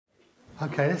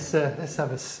Okay, let's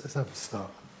have a start.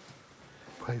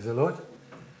 Praise the Lord.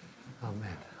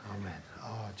 Amen. Amen.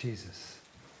 Oh, Jesus.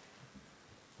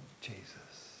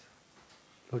 Jesus.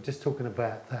 Lord, just talking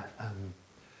about that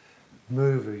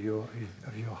move of your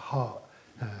heart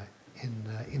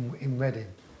in Reading.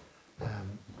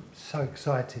 So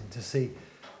exciting to see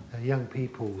young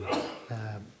people,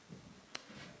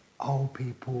 old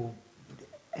people,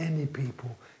 any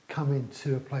people come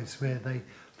into a place where they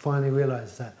finally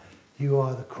realise that you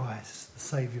are the Christ, the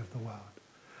Saviour of the world.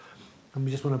 And we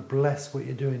just want to bless what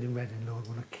you're doing in Reading, Lord.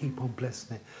 We want to keep on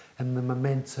blessing it and the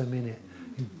momentum in it.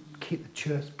 And keep the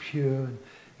church pure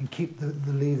and keep the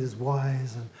leaders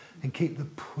wise and keep the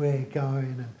prayer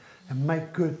going and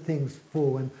make good things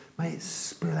fall and make it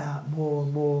spill out more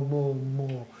and more and more and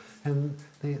more. And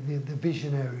the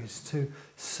visionaries to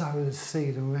sow the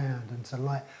seed around and to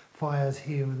light fires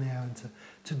here and there and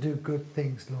to do good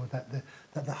things, Lord, that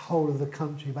the whole of the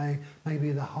country,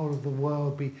 maybe the whole of the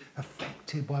world be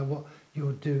affected by what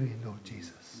you're doing, Lord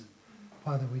Jesus.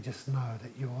 Father, we just know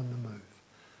that you're on the move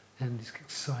and it's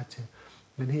exciting.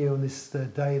 And here on this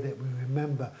day that we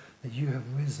remember that you have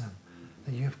risen,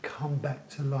 that you have come back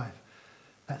to life,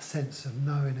 that sense of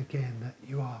knowing again that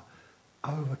you are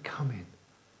overcoming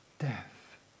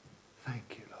death.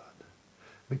 Thank you, Lord.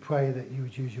 We pray that you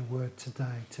would use your word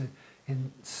today to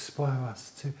inspire us,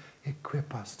 to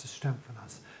equip us, to strengthen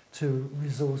us, to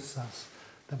resource us,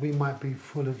 that we might be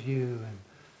full of you and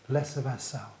less of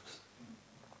ourselves.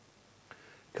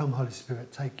 Come, Holy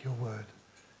Spirit, take your word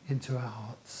into our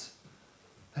hearts.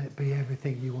 Let it be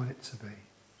everything you want it to be.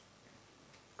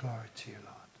 Glory to you,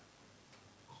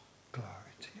 Lord.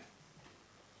 Glory to you.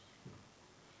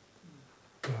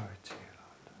 Glory to you,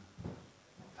 Lord.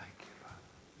 Thank you,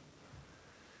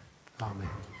 Father. Amen.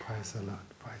 Praise the Lord.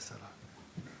 Praise the Lord.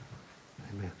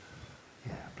 Amen.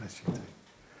 Yeah, bless you too.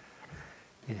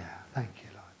 Yeah, thank you,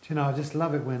 Lord. You know, I just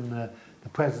love it when the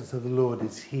presence of the Lord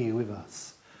is here with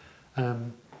us.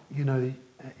 You know,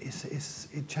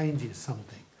 it changes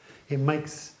something. It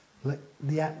makes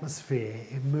the atmosphere,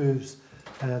 it moves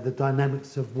the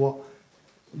dynamics of what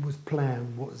was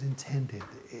planned, what was intended.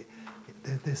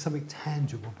 There's something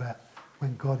tangible about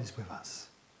when God is with us.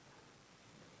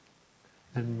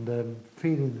 And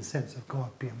feeling the sense of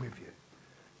God being with you.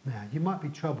 Now, you might be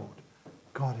troubled.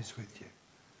 God is with you.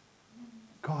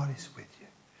 God is with you.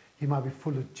 You might be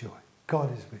full of joy.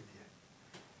 God is with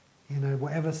you. You know,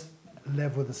 whatever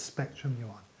level of the spectrum you're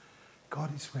on,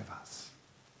 God is with us.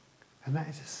 And that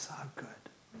is just so good.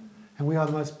 And we are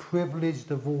the most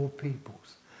privileged of all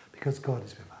peoples because God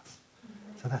is with us.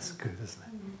 So that's good, isn't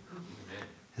it?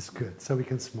 It's good. So we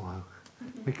can smile.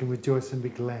 We can rejoice and be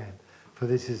glad. For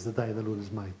this is the day the Lord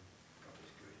has made.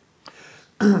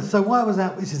 So while I was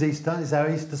out, this is Easter, it's our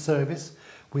Easter service.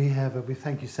 We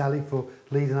thank you, Sally, for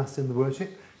leading us in the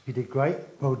worship. You did great,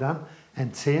 well done.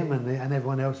 And Tim and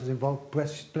everyone else who's involved,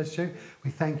 bless you. We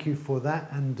thank you for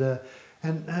that. And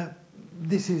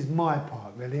this is my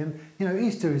part, really. And, you know,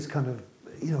 Easter is kind of,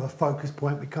 you know, a focus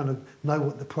point. We kind of know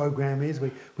what the programme is.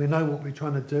 We know what we're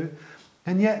trying to do.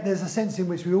 And yet there's a sense in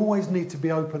which we always need to be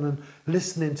open and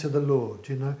listening to the Lord,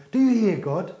 you know. Do you hear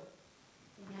God?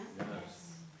 Yes.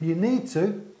 You need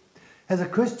to. As a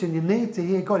Christian, you need to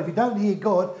hear God. If you don't hear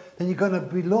God, then you're going to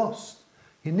be lost.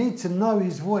 You need to know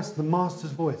his voice, the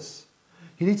Master's voice.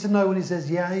 You need to know when he says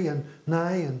yea and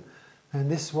nay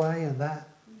and this way and that.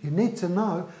 You need to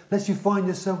know, lest you find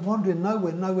yourself wandering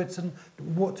nowhere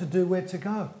what to do, where to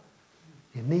go.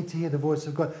 You need to hear the voice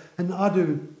of God. And I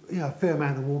do, you know, a fair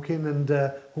amount of walking and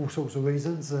all sorts of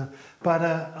reasons. But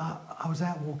I was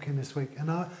out walking this week. And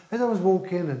as I was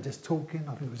walking and just talking,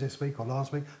 I think it was this week or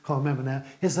last week, can't remember now.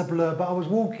 It's a blur, but I was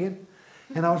walking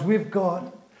and I was with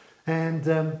God.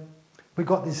 And we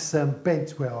got this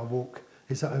bench where I walk.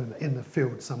 It's in the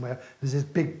field somewhere. There's this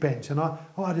big bench. And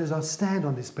what I do is I stand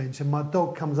on this bench and my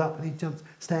dog comes up and he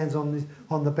stands on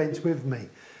the bench with me.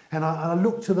 And I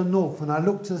look to the north, and I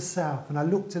look to the south, and I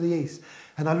look to the east,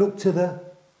 and I look to the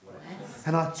west.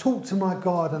 And I talk to my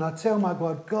God, and I tell my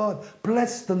God, God,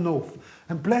 bless the north,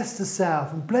 and bless the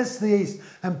south, and bless the east,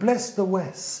 and bless the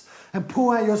west, and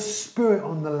pour out your spirit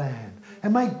on the land,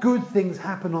 and make good things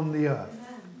happen on the earth.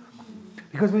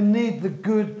 Because we need the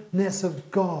goodness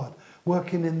of God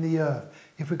working in the earth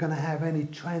if we're going to have any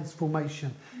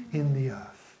transformation in the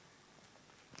earth.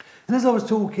 And as I was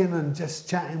talking and just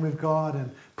chatting with God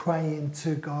and praying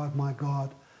to God, my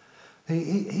God,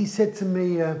 he said to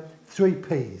me 3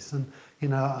 Ps. And, you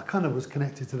know, I kind of was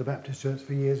connected to the Baptist church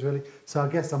for years, really. So I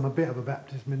guess I'm a bit of a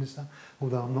Baptist minister,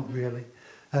 although I'm not really.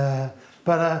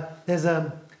 But there's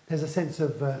a sense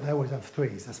of, they always have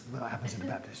 3s. That's what happens in the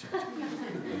Baptist church.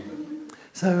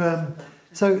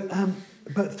 So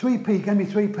but 3P, he gave me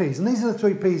 3 P's. And these are the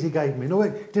 3 P's he gave me. No,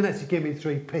 he didn't actually give me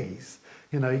 3 P's.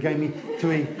 You know, he gave me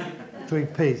three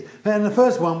P's. And the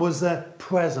first one was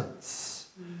presence.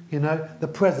 You know, the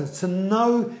presence. To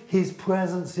know his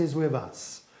presence is with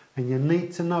us. And you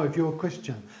need to know, if you're a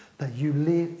Christian, that you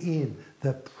live in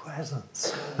the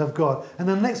presence of God. And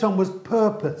the next one was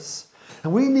purpose.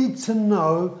 And we need to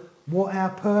know what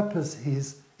our purpose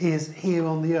is here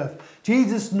on the earth.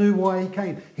 Jesus knew why he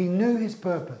came. He knew his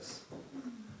purpose.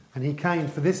 And he came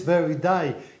for this very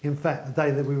day. In fact, the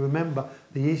day that we remember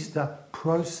the Easter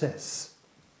process.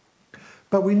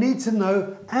 But we need to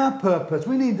know our purpose.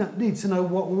 We need to know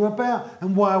what we're about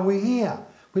and why we're here.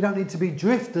 We don't need to be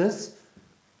drifters.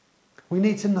 We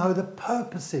need to know the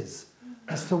purposes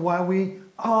as to why we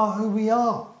are who we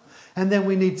are. And then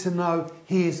we need to know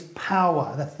his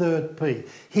power, the third P.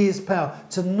 His power.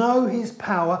 To know his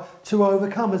power to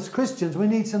overcome. As Christians, we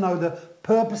need to know the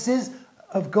purposes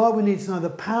of God. We need to know the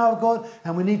power of God.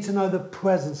 And we need to know the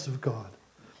presence of God.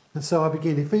 And so I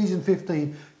begin, Ephesians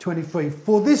 15:23.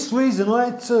 For this reason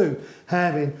I too,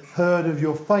 having heard of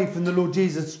your faith in the Lord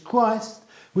Jesus Christ,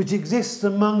 which exists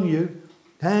among you,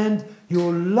 and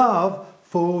your love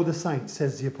for all the saints,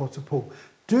 says the Apostle Paul.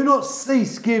 Do not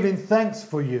cease giving thanks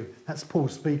for you, that's Paul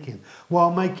speaking,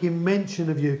 while making mention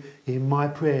of you in my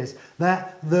prayers,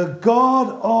 that the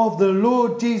God of the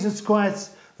Lord Jesus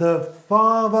Christ, the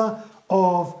Father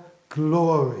of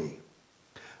glory,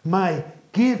 may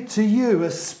give to you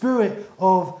a spirit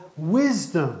of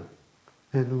wisdom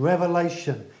and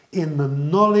revelation in the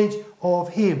knowledge of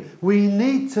him. We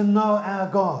need to know our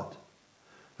God.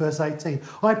 Verse 18,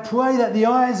 I pray that the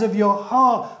eyes of your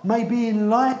heart may be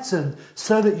enlightened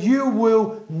so that you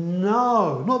will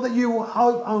know, not that you will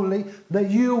hope only,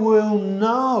 that you will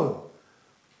know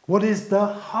what is the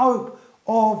hope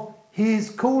of his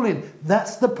calling.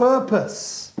 That's the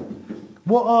purpose.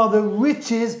 What are the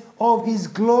riches of his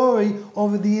glory,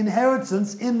 of the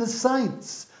inheritance in the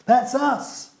saints? That's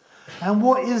us. And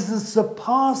what is the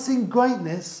surpassing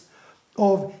greatness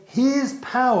of his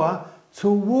power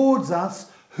towards us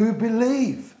who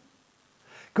believe?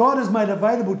 God has made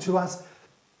available to us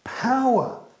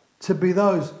power to be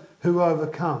those who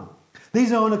overcome.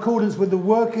 These are in accordance with the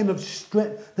working of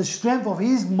the strength of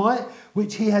his might,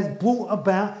 which he has brought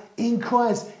about in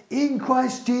Christ. In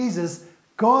Christ Jesus,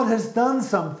 God has done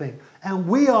something, and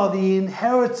we are the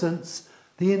inheritors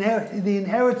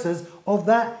of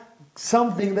that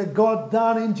something that God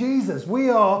done in Jesus. We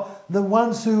are the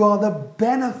ones who are the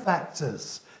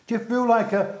benefactors. Do you feel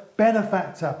like a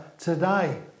benefactor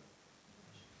today?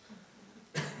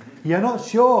 You're not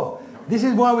sure. This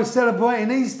is why we're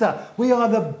celebrating Easter. We are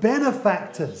the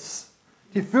benefactors.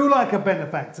 Do you feel like a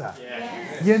benefactor?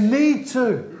 Yes. You need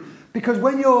to. Because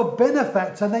when you're a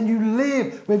benefactor, then you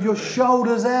live with your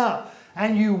shoulders out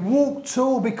and you walk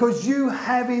tall because you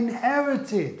have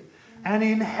inherited an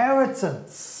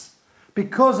inheritance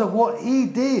because of what he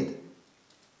did.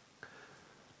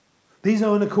 These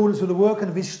are in accordance with the working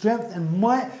of his strength and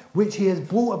might, which he has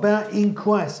brought about in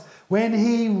Christ, when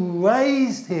he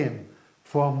raised him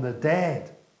from the dead.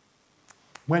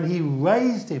 When he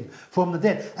raised him from the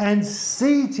dead and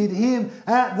seated him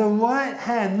at the right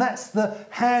hand. That's the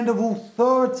hand of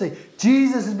authority.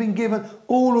 Jesus has been given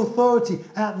all authority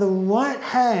at the right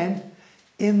hand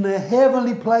in the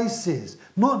heavenly places.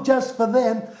 Not just for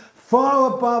them,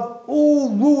 far above all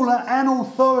ruler and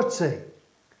authority.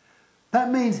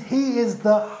 That means he is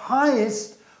the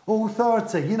highest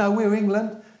authority. You know, we're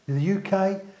England, the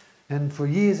UK, and for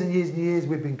years and years and years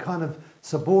we've been kind of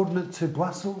subordinate to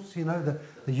Brussels, you know, the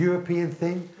European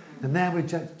thing. And now we're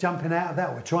jumping out of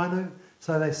that. We're trying to,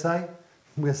 so they say.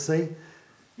 We'll see.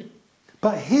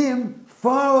 But him,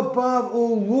 far above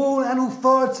all rule and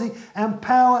authority and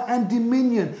power and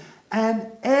dominion,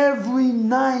 and every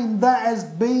name that has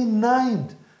been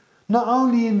named. Not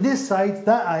only in this age,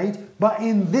 that age, but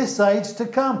in this age to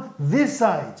come. This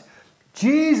age.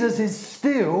 Jesus is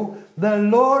still the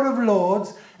Lord of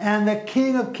Lords and the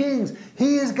King of Kings.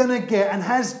 He is going to get and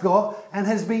has got and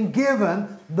has been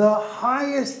given the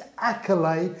highest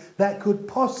accolade that could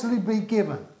possibly be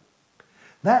given.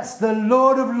 That's the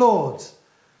Lord of Lords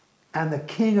and the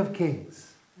King of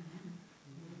Kings.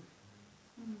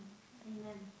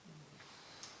 Amen.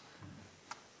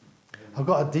 I've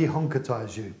got to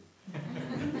dehonkatize you.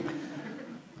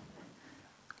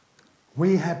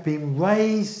 We have been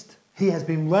raised, he has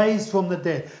been raised from the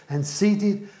dead and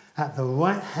seated at the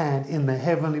right hand in the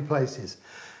heavenly places.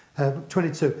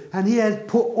 22. And he has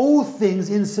put all things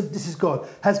in, this is God,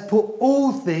 has put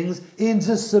all things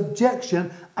into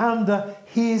subjection under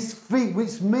his feet,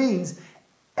 which means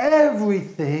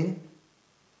everything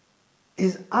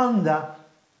is under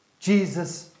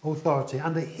Jesus' authority,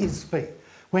 under his feet.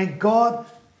 When God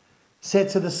said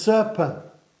to the serpent,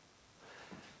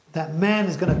 that man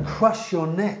is going to crush your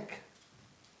neck,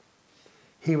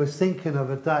 he was thinking of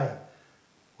a day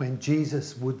when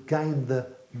Jesus would gain the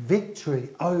victory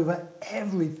over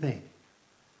everything.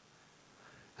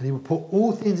 And he will put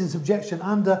all things in subjection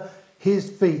under his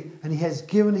feet. And he has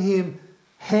given him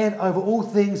head over all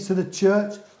things to the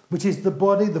church, which is the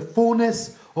body, the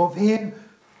fullness of him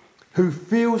who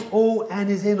fills all and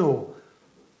is in all.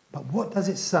 But what does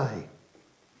it say?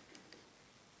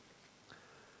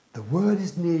 The word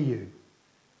is near you,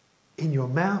 in your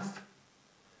mouth,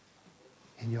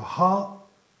 in your heart.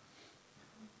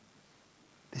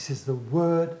 This is the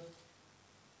word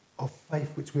of faith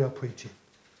which we are preaching.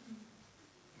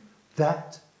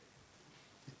 That,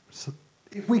 so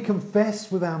if we confess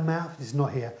with our mouth, it's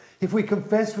not here. If we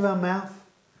confess with our mouth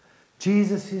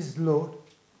Jesus is Lord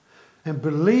and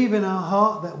believe in our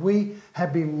heart that we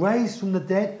have been raised from the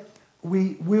dead,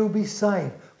 we will be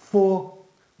saved. For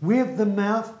with the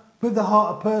mouth, with the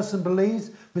heart a person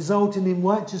believes, resulting in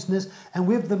righteousness, and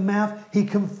with the mouth he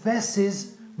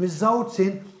confesses,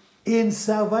 resulting in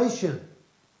salvation.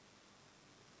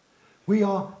 We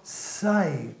are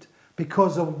saved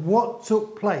because of what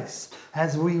took place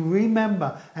as we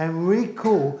remember and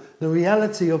recall the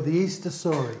reality of the Easter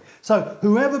story. So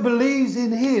whoever believes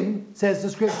in him, says the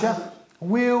scripture,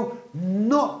 will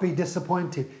not be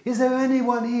disappointed. Is there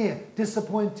anyone here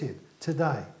disappointed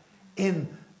today in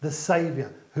the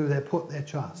Saviour who they put their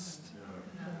trust?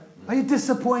 Are you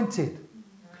disappointed?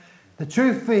 The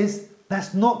truth is,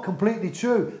 that's not completely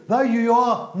true. Though you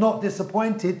are not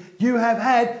disappointed, you have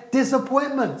had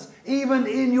disappointments, even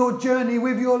in your journey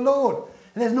with your Lord.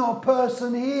 And there's not a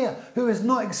person here who has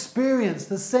not experienced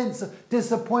the sense of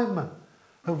disappointment,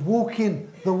 of walking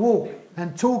the walk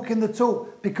and talking the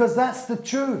talk, because that's the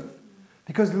truth.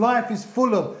 Because life is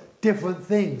full of different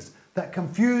things that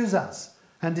confuse us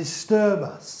and disturb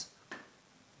us.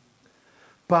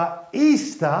 But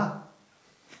Easter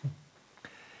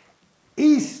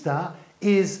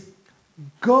is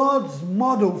God's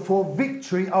model for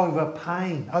victory over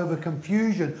pain, over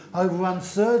confusion, over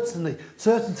uncertainty,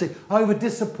 over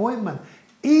disappointment.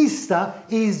 Easter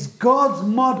is God's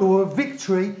model of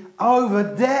victory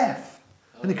over death.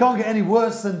 And it can't get any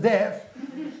worse than death.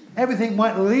 Everything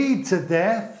might lead to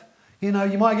death. You know,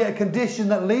 you might get a condition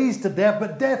that leads to death,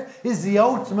 but death is the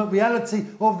ultimate reality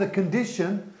of the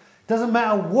condition. Doesn't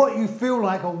matter what you feel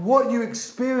like or what you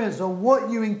experience or what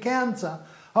you encounter.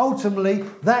 Ultimately,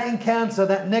 that encounter,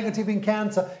 that negative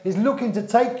encounter, is looking to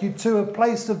take you to a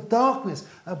place of darkness,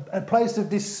 a place of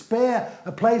despair,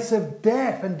 a place of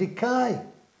death and decay.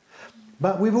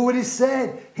 But we've already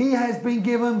said he has been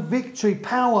given victory,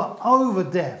 power over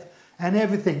death and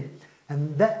everything.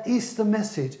 And that Easter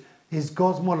message is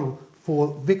God's model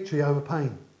for victory over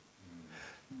pain.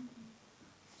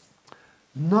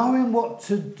 Knowing what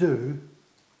to do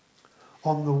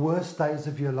on the worst days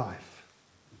of your life.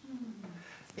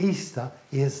 Easter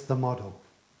is the model.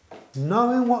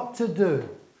 Knowing what to do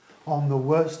on the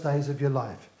worst days of your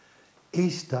life.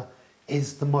 Easter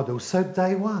is the model. So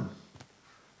day one,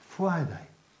 Friday.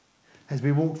 As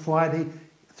we walked Friday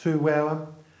through Wareham,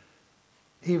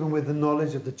 even with the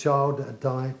knowledge of the child that had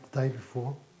died the day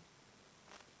before,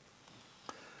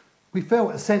 we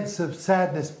felt a sense of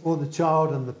sadness for the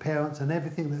child and the parents and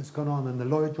everything that's gone on. And the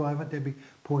lorry driver, Debbie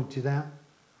pointed out,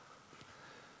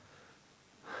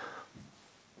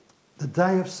 the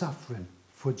day of suffering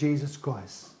for Jesus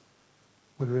Christ,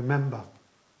 we remember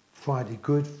Friday,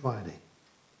 Good Friday.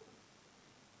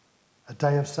 A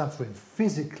day of suffering,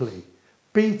 physically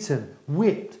beaten,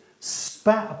 whipped,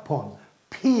 spat upon,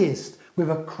 pierced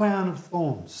with a crown of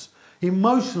thorns,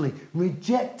 emotionally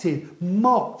rejected,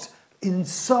 mocked,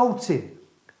 insulted,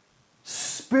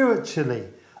 spiritually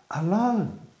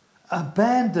alone,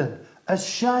 abandoned,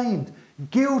 ashamed,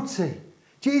 guilty.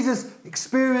 Jesus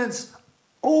experienced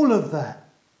all of that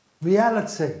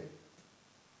reality.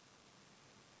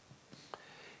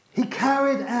 He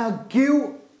carried our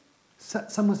guilt.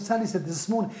 Sally said this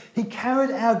morning. He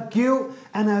carried our guilt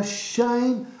and our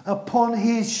shame upon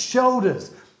his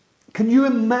shoulders. Can you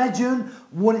imagine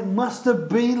what it must have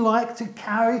been like to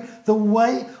carry the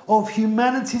weight of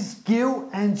humanity's guilt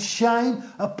and shame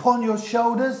upon your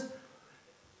shoulders?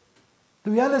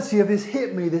 The reality of this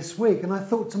hit me this week, and I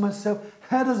thought to myself,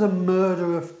 how does a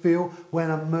murderer feel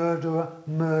when a murderer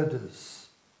murders?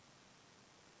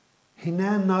 She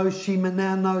now knows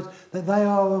that they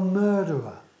are a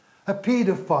murderer, a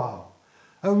paedophile,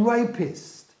 a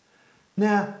rapist.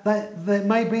 Now, there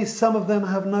may be some of them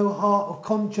have no heart of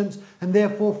conscience and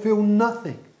therefore feel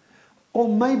nothing. Or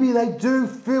maybe they do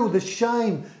feel the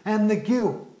shame and the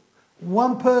guilt.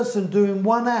 One person doing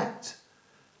one act.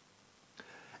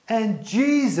 And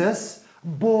Jesus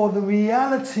bore the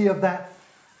reality of that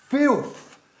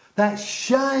filth, that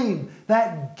shame,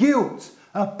 that guilt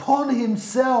upon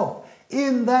himself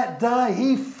in that day.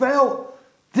 He felt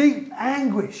deep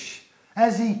anguish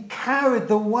as he carried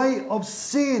the weight of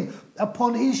sin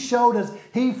upon his shoulders.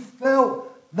 He felt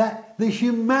that the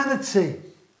humanity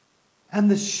and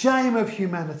the shame of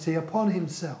humanity upon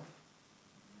himself.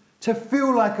 To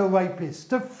feel like a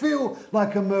rapist, to feel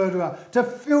like a murderer, to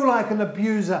feel like an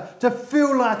abuser, to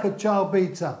feel like a child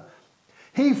beater.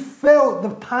 He felt the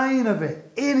pain of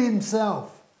it in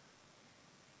himself.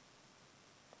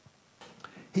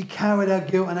 He carried our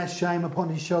guilt and our shame upon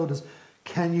his shoulders.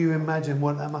 Can you imagine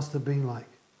what that must have been like?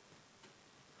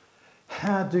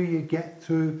 How do you get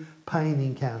through pain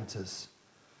encounters?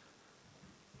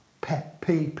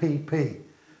 PPP.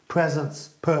 Presence,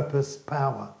 purpose,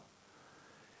 power.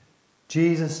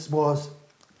 Jesus was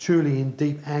truly in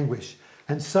deep anguish.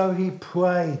 And so he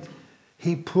prayed.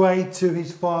 He prayed to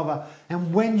his Father.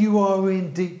 And when you are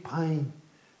in deep pain,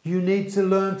 you need to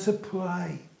learn to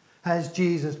pray as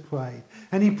Jesus prayed.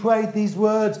 And he prayed these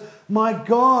words, my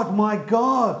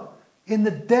God, in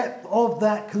the depth of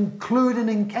that concluding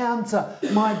encounter,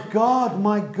 my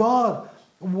God,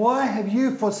 why have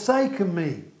you forsaken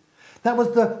me? That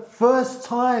was the first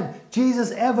time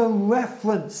Jesus ever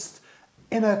referenced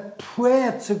in a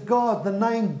prayer to God the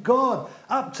name God.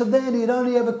 Up to then he had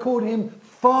only ever called him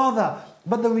Father.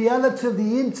 But the reality of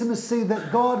the intimacy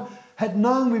that God had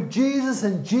known with Jesus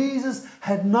and Jesus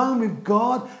had known with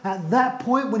God at that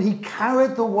point when he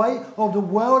carried the weight of the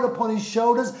world upon his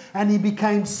shoulders and he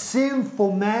became sin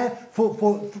for man,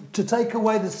 to take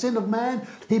away the sin of man.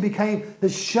 He became the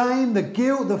shame, the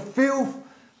guilt, the filth.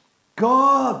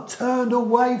 God turned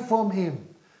away from him.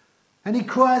 And he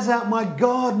cries out, my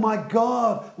God,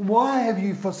 why have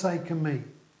you forsaken me?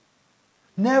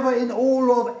 Never in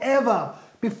all of ever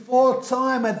before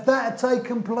time had that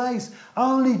taken place.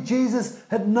 Only Jesus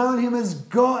had known him as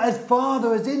God, as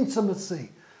Father, as intimacy.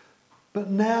 But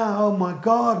now, oh my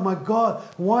God,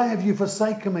 why have you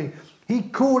forsaken me? He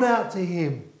called out to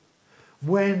him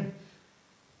when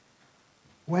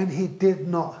he did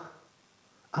not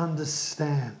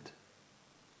understand.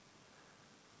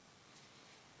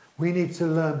 We need to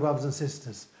learn, brothers and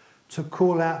sisters, to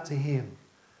call out to him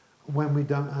when we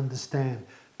don't understand,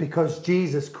 because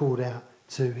Jesus called out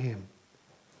to him.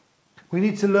 We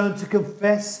need to learn to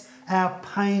confess our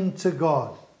pain to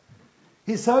God.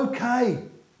 It's okay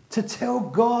to tell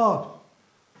God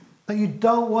that you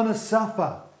don't want to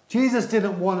suffer. Jesus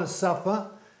didn't want to suffer.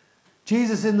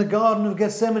 Jesus in the Garden of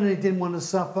Gethsemane didn't want to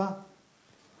suffer.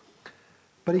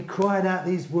 But he cried out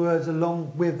these words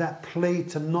along with that plea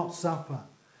to not suffer.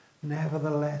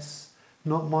 Nevertheless,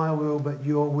 not my will, but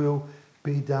your will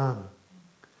be done.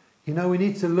 You know, we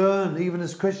need to learn, even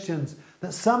as Christians,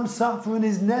 that some suffering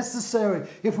is necessary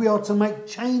if we are to make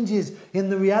changes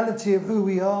in the reality of who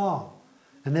we are.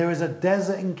 And there is a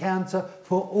desert encounter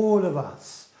for all of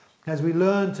us as we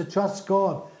learn to trust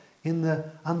God in the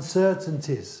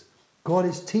uncertainties. God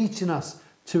is teaching us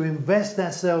to invest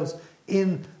ourselves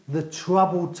in the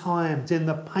troubled times, in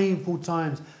the painful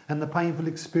times and the painful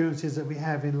experiences that we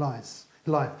have in life.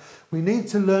 We need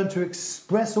to learn to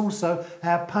express also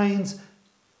our pains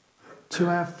to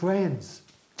our friends.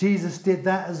 Jesus did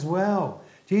that as well.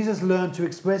 Jesus learned to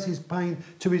express his pain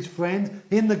to his friends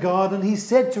in the garden. He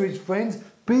said to his friends,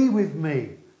 be with me.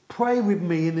 Pray with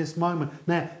me in this moment.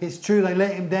 Now, it's true they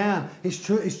let him down. It's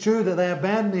true that they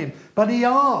abandoned him. But he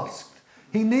asked.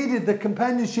 He needed the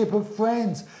companionship of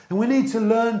friends. And we need to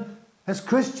learn as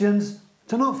Christians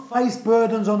to not face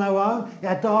burdens on our own,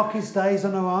 our darkest days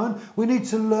on our own. We need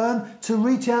to learn to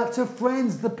reach out to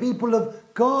friends, the people of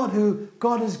God who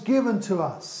God has given to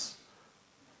us.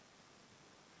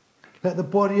 Let the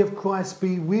body of Christ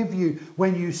be with you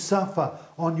when you suffer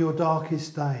on your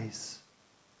darkest days.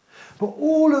 But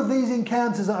all of these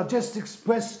encounters that I've just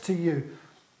expressed to you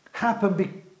happen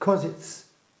because it's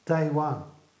day one.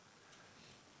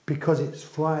 Because it's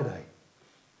Friday.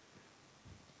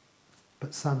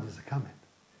 But Sundays are coming.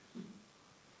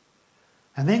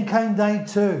 And then came day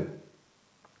two.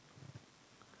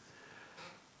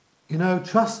 You know,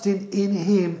 trusting in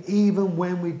him even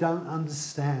when we don't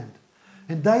understand.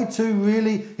 And day two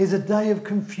really is a day of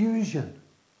confusion.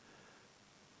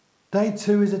 Day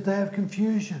two is a day of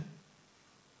confusion.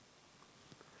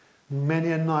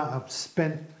 Many a night I've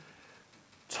spent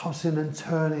tossing and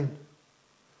turning,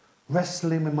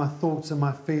 wrestling with my thoughts and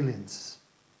my feelings,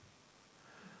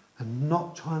 and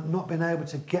not being able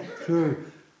to get through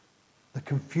the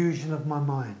confusion of my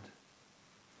mind.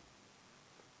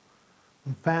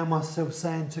 and found myself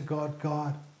saying to God,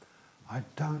 God, I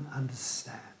don't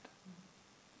understand.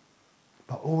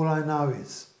 But all I know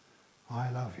is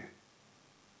I love you.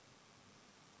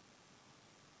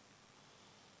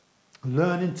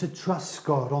 Learning to trust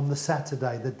God on the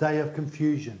Saturday, the day of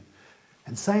confusion,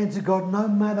 and saying to God, no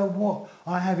matter what,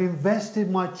 I have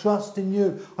invested my trust in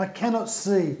you. I cannot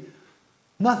see.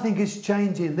 Nothing is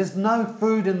changing. There's no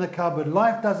food in the cupboard.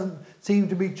 Life doesn't seem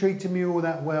to be treating me all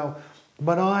that well.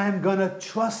 But I am going to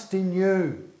trust in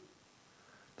you.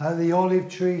 Though the olive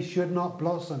tree should not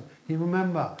blossom. You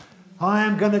remember? I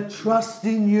am going to trust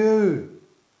in you.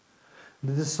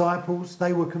 The disciples,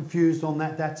 they were confused on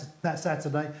that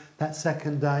Saturday, that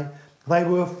second day. They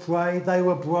were afraid. They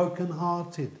were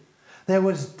brokenhearted. There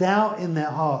was doubt in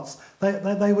their hearts.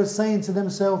 They were saying to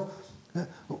themselves,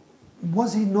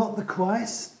 was he not the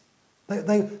Christ?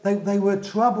 They were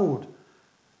troubled.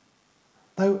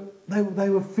 They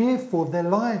were fearful of their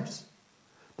lives.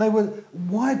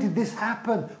 Why did this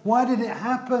happen? Why did it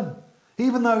happen?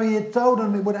 Even though he had told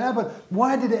them it would happen,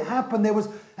 why did it happen?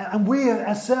 And we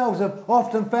ourselves have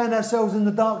often found ourselves in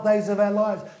the dark days of our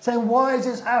lives saying, why is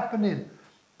this happening?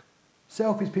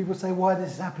 Selfish people say, why is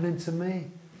this happening to me?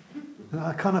 And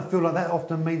I kind of feel like that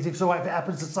often means it's all right if it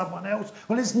happens to someone else.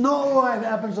 Well, it's not all right if it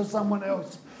happens to someone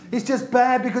else. It's just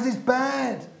bad because it's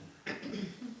bad.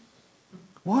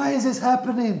 Why is this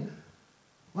happening?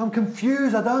 I'm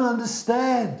confused. I don't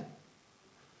understand.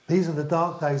 These are the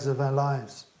dark days of our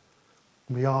lives.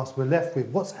 We're left with,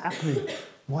 what's happening?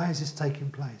 Why is this taking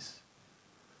place?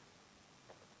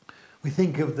 We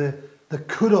think of the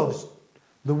could-haves,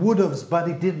 the would-haves, but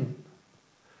he didn't.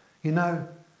 You know,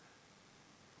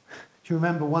 do you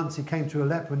remember once he came to a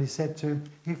leper and he said to him,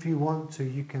 if you want to,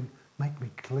 you can make me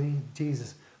clean.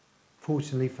 Jesus,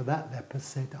 fortunately for that leper,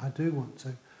 said, I do want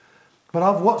to. But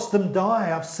I've watched them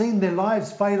die. I've seen their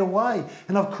lives fade away.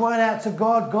 And I've cried out to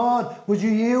God, God, would you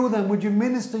heal them? Would you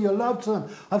minister your love to them?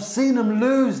 I've seen them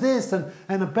lose this and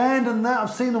abandon that.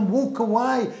 I've seen them walk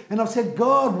away. And I've said,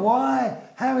 God, why?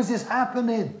 How is this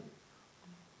happening?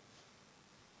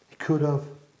 He could have.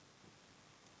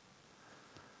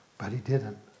 But he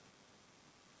didn't.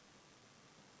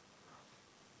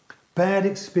 Bad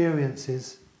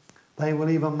experiences, they will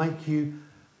either make you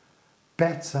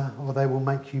better or they will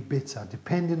make you bitter,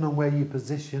 depending on where you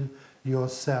position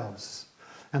yourselves.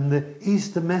 And the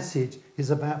Easter message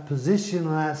is about positioning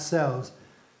ourselves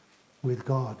with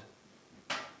God.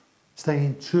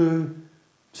 Staying true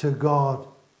to God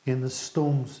in the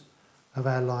storms of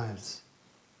our lives.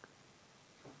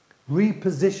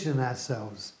 Reposition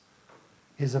ourselves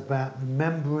is about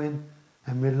remembering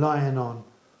and relying on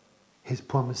His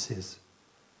promises.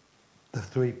 The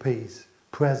 3 P's.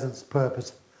 Presence,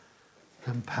 purpose,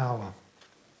 and power.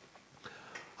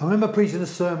 I remember preaching a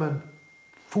sermon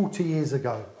 40 years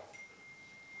ago.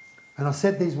 And I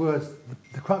said these words.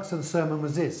 The crux of the sermon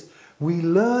was this. We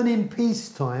learn in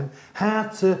peacetime how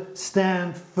to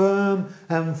stand firm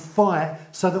and fight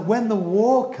so that when the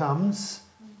war comes,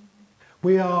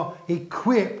 we are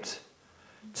equipped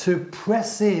to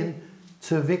press in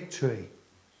to victory.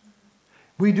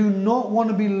 We do not want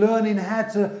to be learning how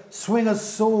to swing a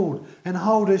sword and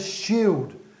hold a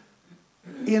shield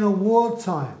in a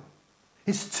wartime.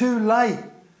 It's too late.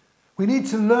 We need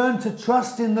to learn to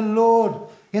trust in the Lord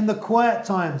in the quiet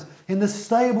times, in the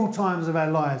stable times of our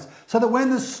lives, so that when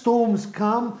the storms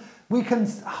come, we can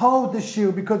hold the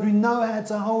shield because we know how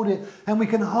to hold it, and we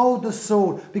can hold the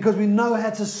sword because we know how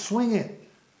to swing it.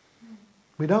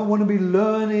 We don't want to be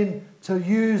learning to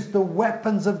use the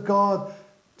weapons of God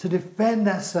to defend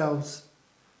ourselves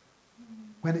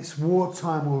when it's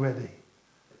wartime already.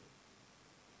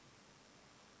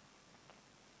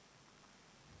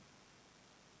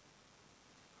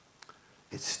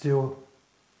 It's still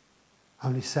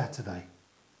only Saturday,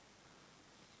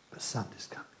 but Sunday's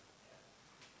coming.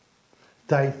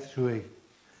 Day 3.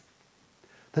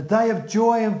 The day of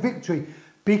joy and victory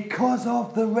because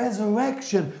of the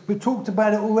resurrection. We talked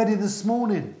about it already this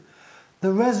morning.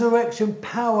 The resurrection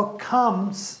power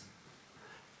comes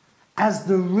as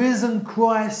the risen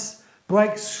Christ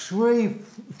breaks free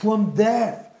from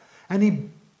death and he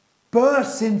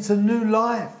bursts into new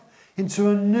life, into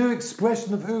a new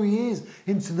expression of who he is,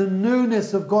 into the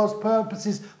newness of God's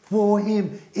purposes for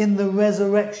him in the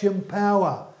resurrection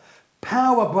power.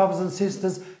 Power, brothers and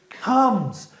sisters,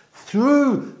 comes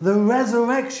through the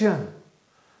resurrection.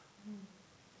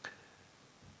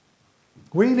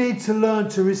 We need to learn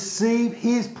to receive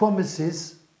his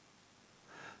promises,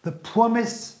 the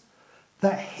promise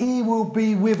that he will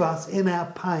be with us in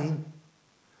our pain.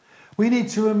 We need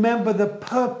to remember the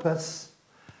purpose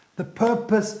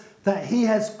that he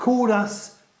has called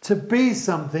us to be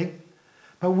something,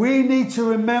 But we need to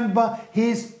remember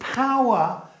his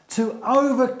power to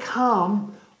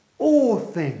overcome all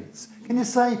things. Can you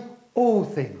say all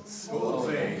things? All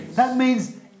things. That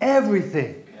means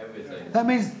everything. Everything. That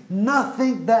means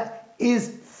nothing that is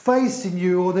facing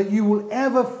you or that you will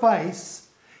ever face,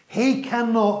 he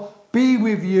cannot be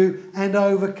with you and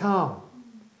overcome.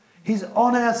 He's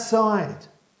on our side.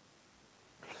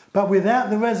 But without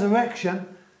the resurrection,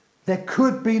 there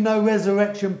could be no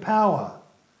resurrection power.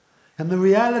 And the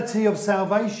reality of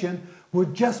salvation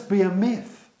would just be a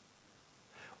myth.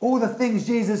 All the things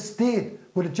Jesus did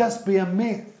would just be a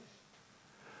myth.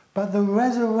 But the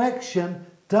resurrection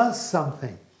does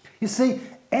something. You see,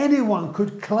 anyone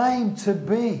could claim to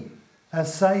be a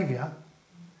saviour.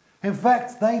 In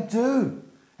fact, they do.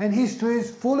 And history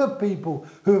is full of people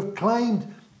who have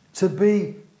claimed to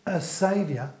be a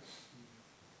saviour.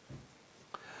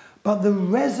 But the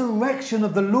resurrection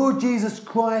of the Lord Jesus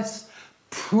Christ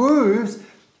proves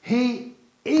he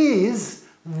is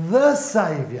the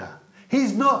saviour.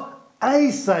 He's not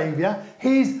a saviour,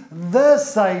 he's the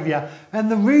saviour. And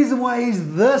the reason why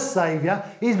he's the saviour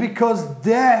is because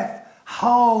death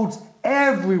holds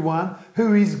everyone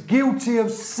who is guilty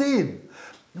of sin.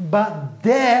 But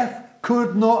death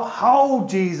could not hold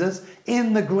Jesus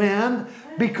in the ground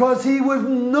because he was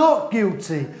not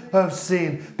guilty of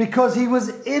sin, because he was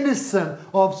innocent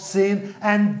of sin,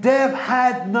 and death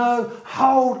had no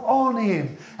hold on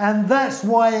him. And that's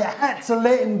why it had to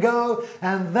let him go,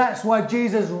 and that's why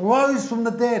Jesus rose from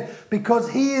the dead, because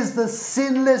he is the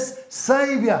sinless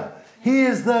Saviour. He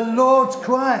is the Lord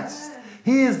Christ.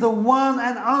 He is the one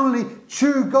and only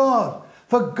true God.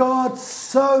 For God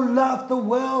so loved the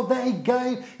world that he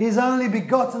gave his only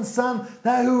begotten Son,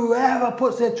 that whoever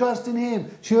puts their trust in him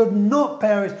should not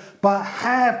perish, but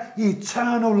have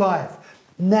eternal life.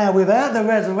 Now, without the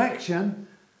resurrection,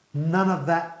 none of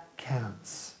that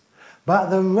counts. But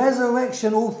the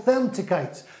resurrection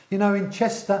authenticates. You know, in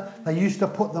Chester, they used to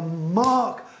put the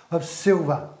mark of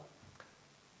silver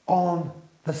on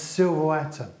the silver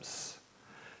atoms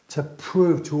to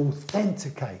prove, to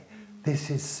authenticate this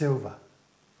is silver.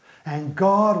 And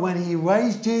God, when he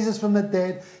raised Jesus from the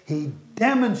dead, he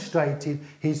demonstrated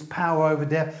his power over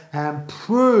death and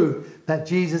proved that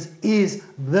Jesus is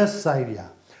the Saviour.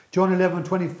 John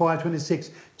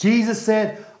 11:25-26. Jesus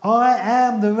said, I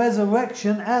am the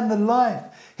resurrection and the life.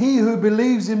 He who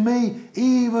believes in me,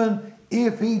 even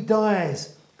if he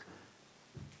dies.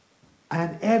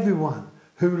 And everyone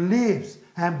who lives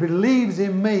and believes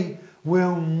in me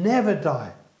will never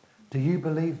die. Do you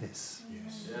believe this?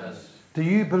 Yes. Yes. Do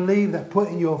you believe that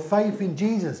putting your faith in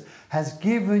Jesus has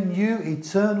given you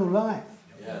eternal life?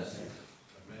 Yes.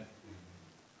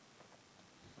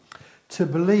 To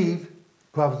believe,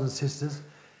 brothers and sisters,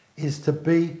 is to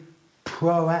be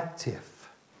proactive,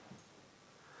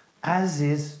 as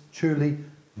is truly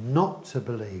not to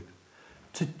believe.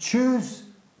 To choose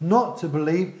not to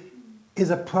believe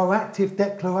is a proactive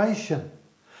declaration.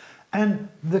 And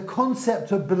the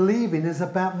concept of believing is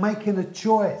about making a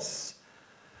choice.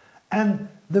 And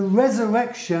the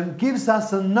resurrection gives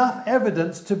us enough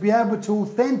evidence to be able to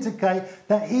authenticate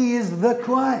that he is the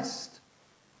Christ,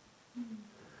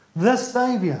 the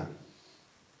Saviour.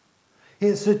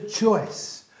 It's a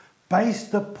choice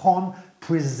based upon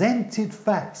presented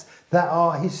facts that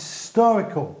are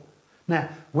historical. Now,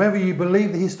 whether you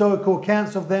believe the historical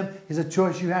accounts of them is a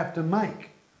choice you have to make.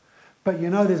 But you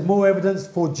know there's more evidence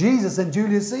for Jesus than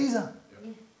Julius Caesar.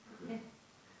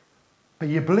 But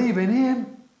you believe in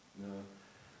him?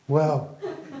 Well,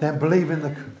 then believe in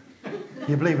the...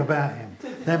 You believe about him.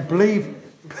 Then believe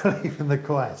in the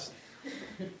Christ.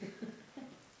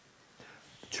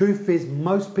 Truth is,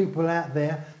 most people out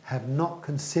there have not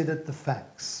considered the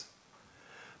facts.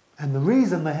 And the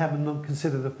reason they haven't not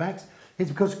considered the facts is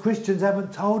because Christians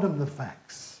haven't told them the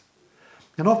facts.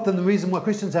 And often the reason why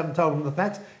Christians haven't told them the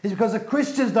facts is because the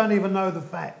Christians don't even know the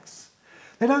facts.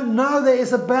 They don't know that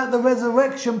it's about the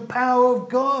resurrection power of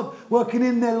God working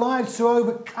in their lives to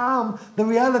overcome the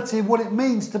reality of what it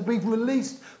means to be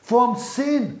released from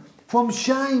sin, from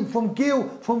shame, from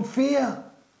guilt, from fear.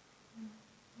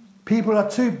 People are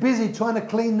too busy trying to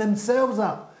clean themselves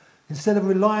up instead of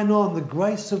relying on the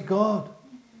grace of God.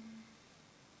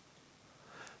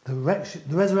 The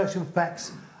resurrection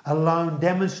facts alone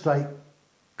demonstrate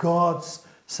God's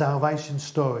salvation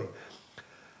story.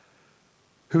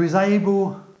 Who is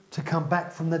able to come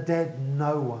back from the dead?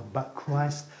 No one but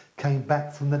Christ came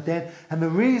back from the dead. And the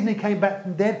reason he came back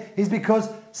from the dead is because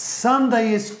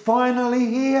Sunday is finally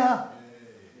here.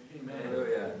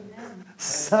 Amen.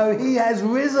 So he has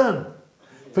risen.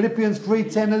 Philippians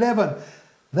 3:10-11.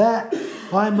 That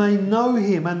I may know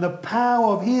him and the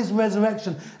power of his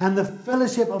resurrection and the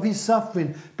fellowship of his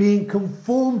suffering, being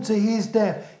conformed to his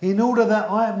death, in order that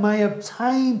I may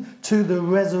obtain to the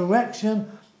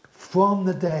resurrection from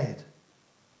the dead.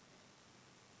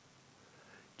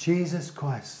 Jesus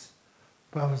Christ,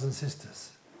 brothers and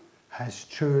sisters, has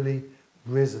truly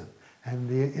risen. And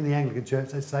in the Anglican Church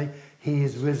they say, he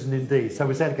is risen indeed. So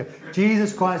we say,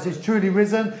 Jesus Christ is truly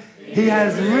risen. He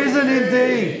has risen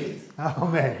indeed.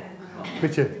 Amen.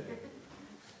 Richard.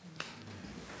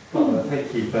 Father,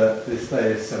 thank you for this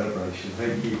day of celebration.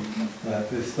 Thank you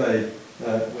for this day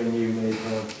when you made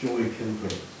our joy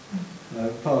complete.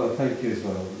 Father, thank you as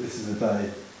well. This is a day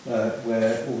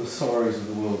where all the sorrows of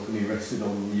the world can be rested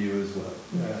on you as well.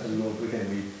 And Lord, again,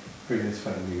 we bring this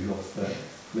family who lost their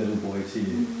little boy to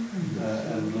you.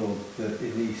 And Lord, that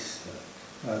in Easter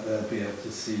they'll be able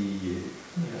to see you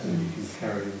and you can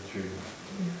carry them through that.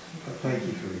 But thank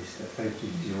you for Easter. Thank you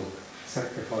for your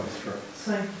sacrifice for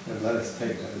us. And let us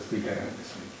take that as we go out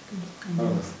this week.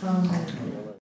 Amen.